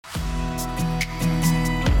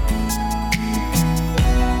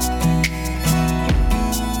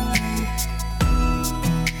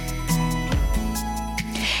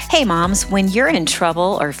Hey moms, when you're in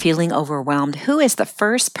trouble or feeling overwhelmed, who is the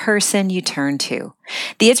first person you turn to?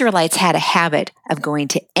 The Israelites had a habit of going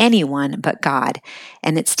to anyone but God,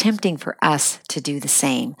 and it's tempting for us to do the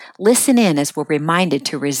same. Listen in as we're reminded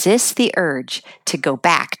to resist the urge to go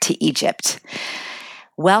back to Egypt.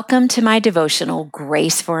 Welcome to my devotional,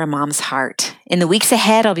 Grace for a Mom's Heart. In the weeks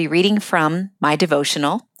ahead, I'll be reading from my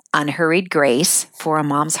devotional, Unhurried Grace for a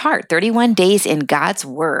Mom's Heart, 31 Days in God's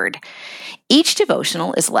Word. Each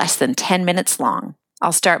devotional is less than 10 minutes long.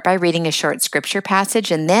 I'll start by reading a short scripture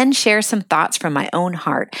passage and then share some thoughts from my own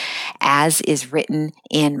heart as is written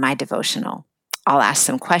in my devotional. I'll ask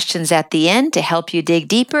some questions at the end to help you dig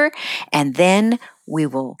deeper, and then we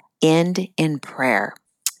will end in prayer.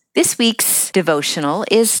 This week's devotional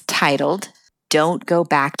is titled, Don't Go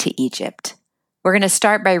Back to Egypt. We're going to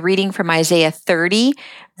start by reading from Isaiah 30,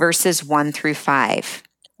 verses 1 through 5.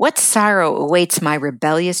 What sorrow awaits my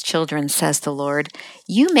rebellious children, says the Lord.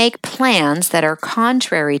 You make plans that are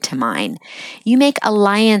contrary to mine. You make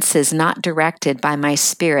alliances not directed by my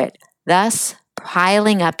spirit, thus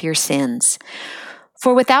piling up your sins.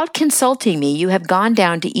 For without consulting me, you have gone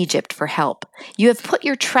down to Egypt for help. You have put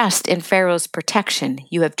your trust in Pharaoh's protection.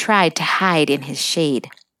 You have tried to hide in his shade.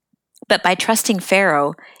 But by trusting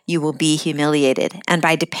Pharaoh, you will be humiliated, and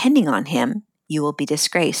by depending on him, you will be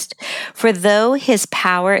disgraced. For though his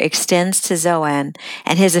power extends to Zoan,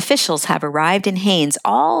 and his officials have arrived in Hanes,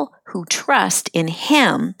 all who trust in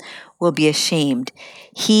him will be ashamed.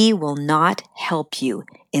 He will not help you.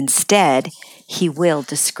 Instead, he will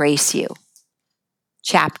disgrace you.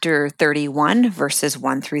 Chapter 31, verses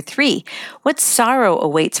 1 through 3. What sorrow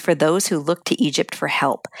awaits for those who look to Egypt for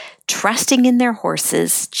help, trusting in their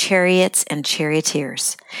horses, chariots, and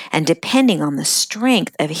charioteers, and depending on the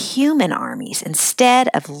strength of human armies instead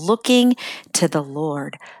of looking to the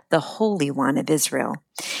Lord, the Holy One of Israel.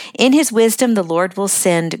 In his wisdom, the Lord will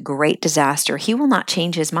send great disaster. He will not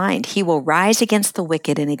change his mind. He will rise against the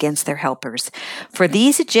wicked and against their helpers. For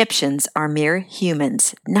these Egyptians are mere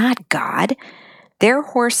humans, not God. Their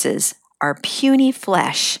horses are puny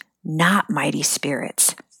flesh, not mighty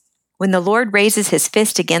spirits. When the Lord raises his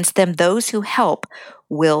fist against them, those who help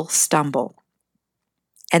will stumble,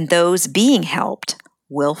 and those being helped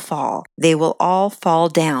will fall. They will all fall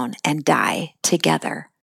down and die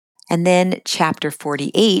together. And then chapter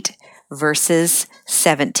 48, verses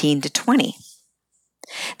 17 to 20.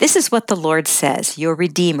 This is what the Lord says, your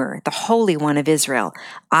Redeemer, the Holy One of Israel.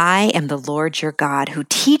 I am the Lord your God, who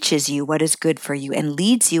teaches you what is good for you and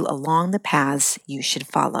leads you along the paths you should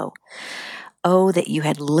follow. Oh, that you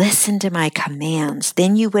had listened to my commands.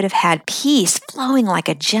 Then you would have had peace flowing like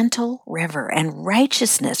a gentle river and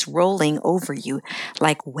righteousness rolling over you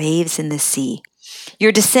like waves in the sea.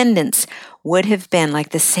 Your descendants would have been like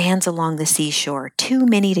the sands along the seashore, too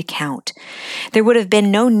many to count. There would have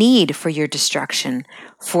been no need for your destruction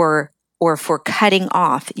for cutting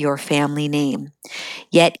off your family name.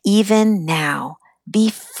 Yet even now, be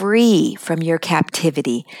free from your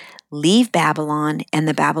captivity. Leave Babylon and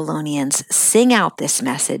the Babylonians. Sing out this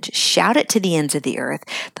message. Shout it to the ends of the earth.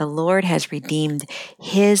 The Lord has redeemed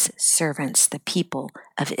his servants, the people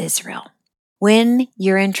of Israel. When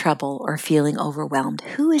you're in trouble or feeling overwhelmed,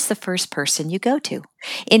 who is the first person you go to?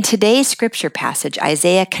 In today's scripture passage,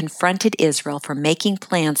 Isaiah confronted Israel for making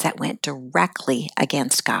plans that went directly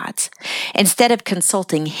against God's. Instead of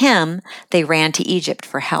consulting him, they ran to Egypt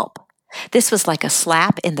for help. This was like a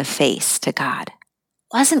slap in the face to God.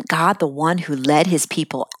 Wasn't God the one who led his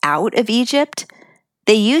people out of Egypt?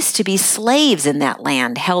 They used to be slaves in that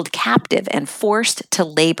land, held captive and forced to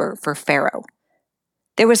labor for Pharaoh.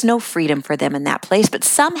 There was no freedom for them in that place, but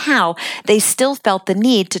somehow they still felt the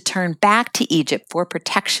need to turn back to Egypt for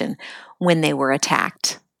protection when they were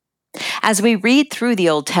attacked. As we read through the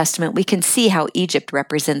Old Testament, we can see how Egypt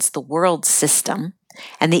represents the world system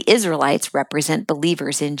and the Israelites represent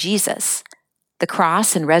believers in Jesus. The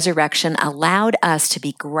cross and resurrection allowed us to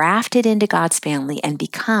be grafted into God's family and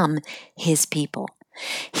become his people.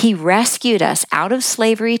 He rescued us out of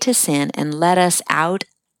slavery to sin and led us out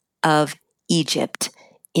of Egypt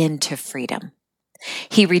into freedom.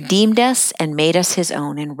 He redeemed us and made us his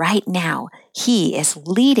own, and right now, he is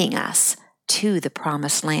leading us to the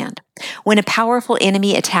promised land. When a powerful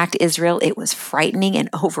enemy attacked Israel, it was frightening and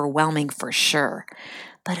overwhelming for sure.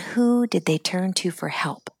 But who did they turn to for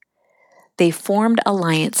help? They formed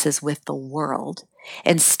alliances with the world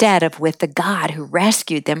instead of with the God who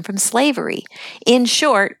rescued them from slavery. In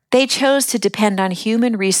short, they chose to depend on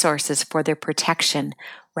human resources for their protection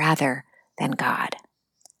rather than God.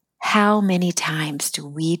 How many times do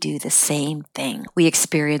we do the same thing? We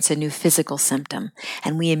experience a new physical symptom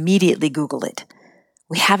and we immediately Google it.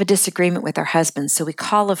 We have a disagreement with our husbands, so we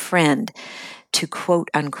call a friend to quote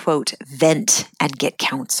unquote vent and get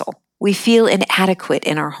counsel. We feel inadequate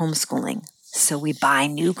in our homeschooling, so we buy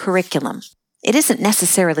new curriculum. It isn't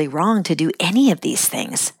necessarily wrong to do any of these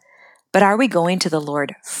things, but are we going to the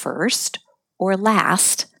Lord first or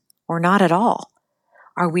last or not at all?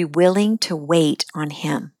 Are we willing to wait on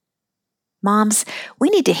Him? Moms, we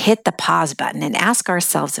need to hit the pause button and ask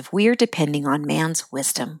ourselves if we are depending on man's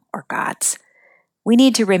wisdom or God's. We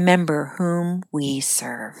need to remember whom we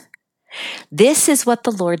serve. This is what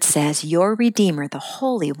the Lord says, your Redeemer, the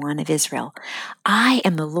Holy One of Israel. I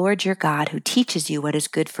am the Lord your God who teaches you what is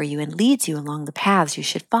good for you and leads you along the paths you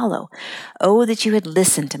should follow. Oh, that you had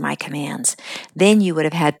listened to my commands. Then you would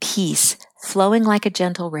have had peace flowing like a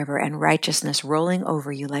gentle river and righteousness rolling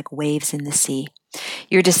over you like waves in the sea.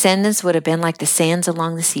 Your descendants would have been like the sands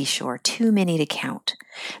along the seashore, too many to count.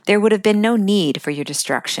 There would have been no need for your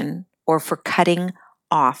destruction or for cutting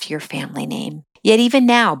off your family name. Yet even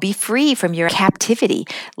now, be free from your captivity.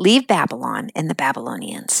 Leave Babylon and the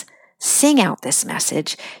Babylonians. Sing out this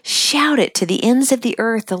message. Shout it to the ends of the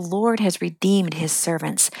earth. The Lord has redeemed his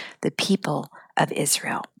servants, the people of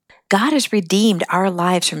Israel. God has redeemed our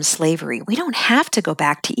lives from slavery. We don't have to go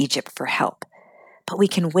back to Egypt for help, but we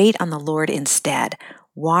can wait on the Lord instead,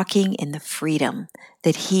 walking in the freedom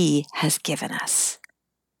that he has given us.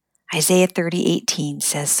 Isaiah 30:18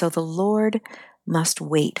 says, so the Lord must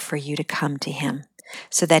wait for you to come to him,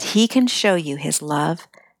 so that he can show you his love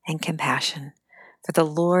and compassion. For the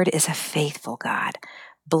Lord is a faithful God.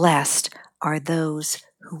 Blessed are those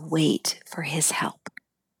who wait for his help.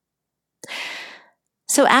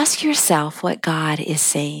 So ask yourself what God is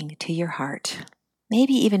saying to your heart.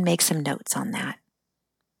 Maybe even make some notes on that.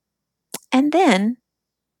 And then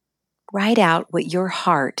write out what your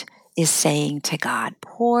heart is saying to God.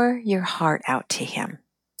 Pour your heart out to him.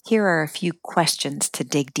 Here are a few questions to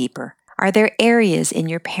dig deeper. Are there areas in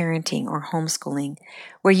your parenting or homeschooling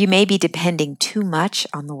where you may be depending too much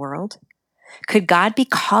on the world? Could God be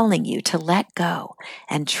calling you to let go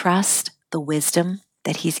and trust the wisdom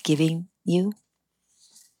that he's giving you?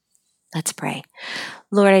 Let's pray.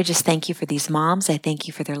 Lord, I just thank you for these moms. I thank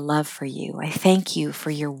you for their love for you. I thank you for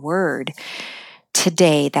your word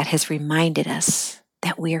today that has reminded us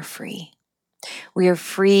that we are free. We are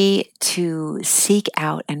free to seek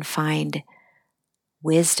out and find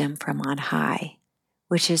wisdom from on high,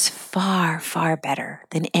 which is far, far better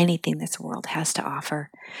than anything this world has to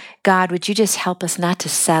offer. God, would you just help us not to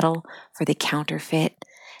settle for the counterfeit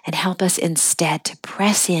and help us instead to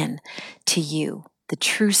press in to you, the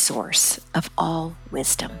true source of all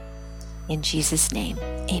wisdom. In Jesus' name,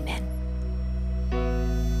 amen.